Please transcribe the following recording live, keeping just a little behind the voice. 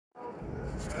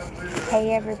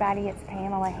Hey everybody, it's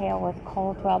Pamela Hale with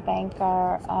Coldwell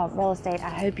Banker Real Estate. I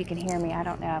hope you can hear me. I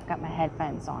don't know, I've got my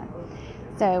headphones on.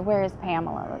 So where is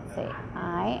Pamela? Let's see.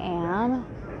 I am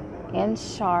in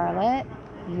Charlotte.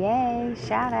 Yay,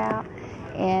 shout out.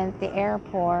 In the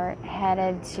airport,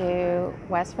 headed to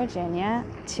West Virginia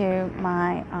to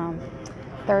my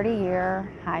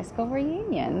 30-year high school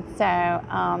reunion. So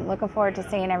looking forward to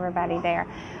seeing everybody there.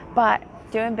 But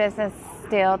doing business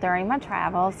still during my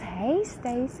travels. Hey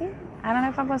Stacy, I don't know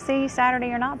if I'm going to see you Saturday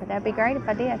or not, but that'd be great if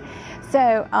I did.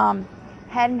 So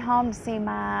heading home to see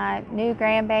my new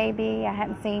grandbaby I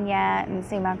hadn't seen yet, and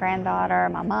see my granddaughter,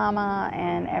 my mama,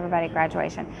 and everybody at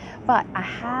graduation. But I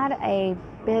had a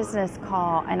business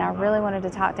call, and I really wanted to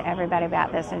talk to everybody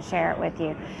about this and share it with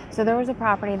you. So there was a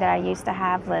property that I used to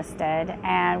have listed,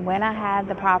 and when I had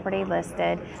the property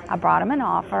listed, I brought him an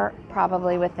offer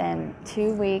probably within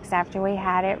 2 weeks after we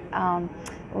had it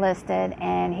listed,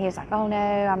 and he was like, oh no,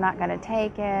 I'm not going to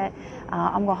take it,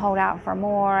 I'm going to hold out for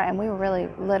more. And we were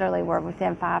literally were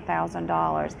within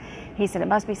 $5,000. He said, it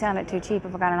must be sounding too cheap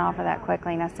if I got an offer that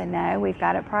quickly. And I said, no, we've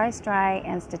got it priced right,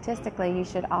 and statistically you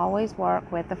should always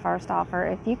work with the first offer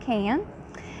if you can,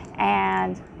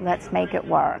 and let's make it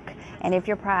work. And if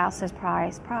your price is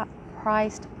priced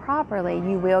properly,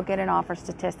 you will get an offer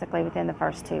statistically within the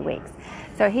first 2 weeks.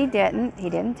 So he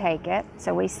didn't take it.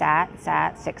 So we sat.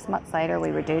 6 months later, we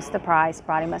reduced the price,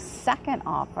 brought him a second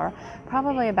offer,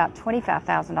 probably about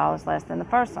 $25,000 less than the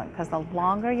first one, because the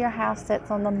longer your house sits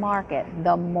on the market,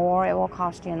 the more it will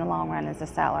cost you in the long run as a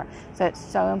seller. So it's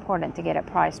so important to get it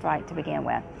priced right to begin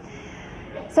with.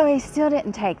 So he still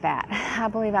didn't take that. I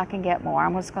believe I can get more.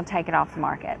 I'm just going to take it off the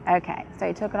market. Okay, so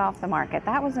he took it off the market.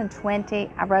 That was in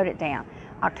I wrote it down,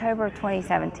 October of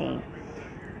 2017.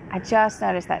 I just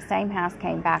noticed that same house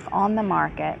came back on the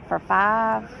market for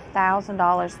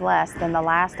 $5,000 less than the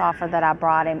last offer that I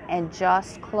brought him, and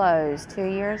just closed 2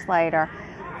 years later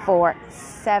for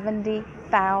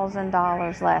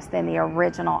 $70,000 less than the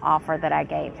original offer that I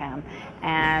gave him,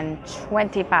 and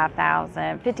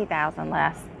 $50,000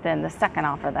 less than the second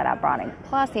offer that I brought him.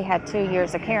 Plus he had 2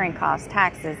 years of carrying costs,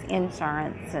 taxes,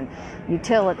 insurance, and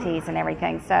utilities and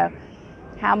everything. So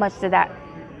how much did that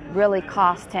really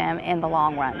cost him in the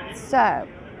long run? So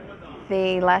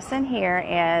the lesson here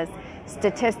is,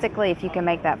 statistically, if you can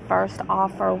make that first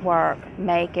offer work,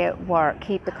 make it work.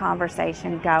 Keep the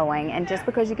conversation going. And just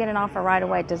because you get an offer right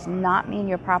away does not mean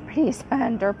your property is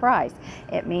underpriced.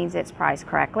 It means it's priced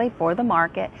correctly for the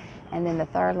market. And then the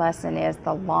third lesson is,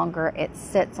 the longer it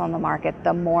sits on the market,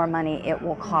 the more money it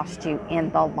will cost you in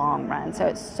the long run. So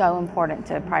it's so important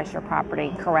to price your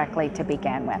property correctly to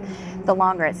begin with. The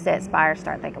longer it sits, buyers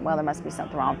start thinking, well, there must be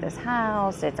something wrong with this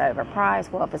house. It's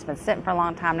overpriced. Well, if it's been sitting for a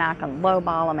long time, now I can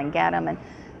lowball them and get them. And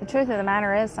the truth of the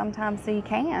matter is, sometimes you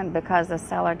can, because the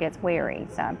seller gets weary.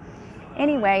 So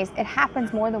anyways, it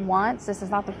happens more than once. This is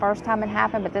not the first time it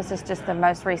happened, but this is just the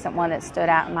most recent one that stood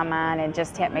out in my mind and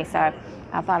just hit me. So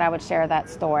I thought I would share that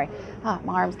story. Oh,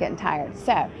 my arm's getting tired.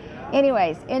 So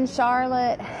anyways, in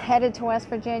Charlotte, headed to West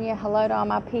Virginia. Hello to all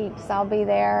my peeps. I'll be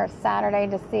there Saturday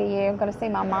to see you. I'm going to see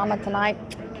my mama tonight.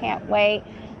 Can't wait.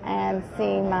 And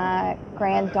see my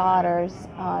granddaughters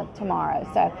tomorrow.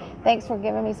 So thanks for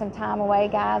giving me some time away,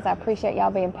 guys. I appreciate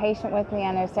y'all being patient with me.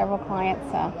 I know several clients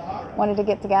wanted to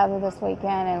get together this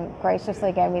weekend and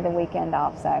graciously gave me the weekend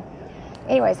off. So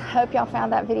anyways, hope y'all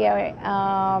found that video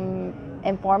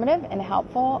informative and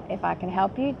helpful. If I can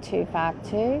help you,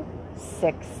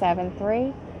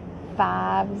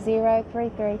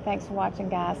 252-673-5033. Thanks for watching,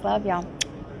 guys. Love y'all.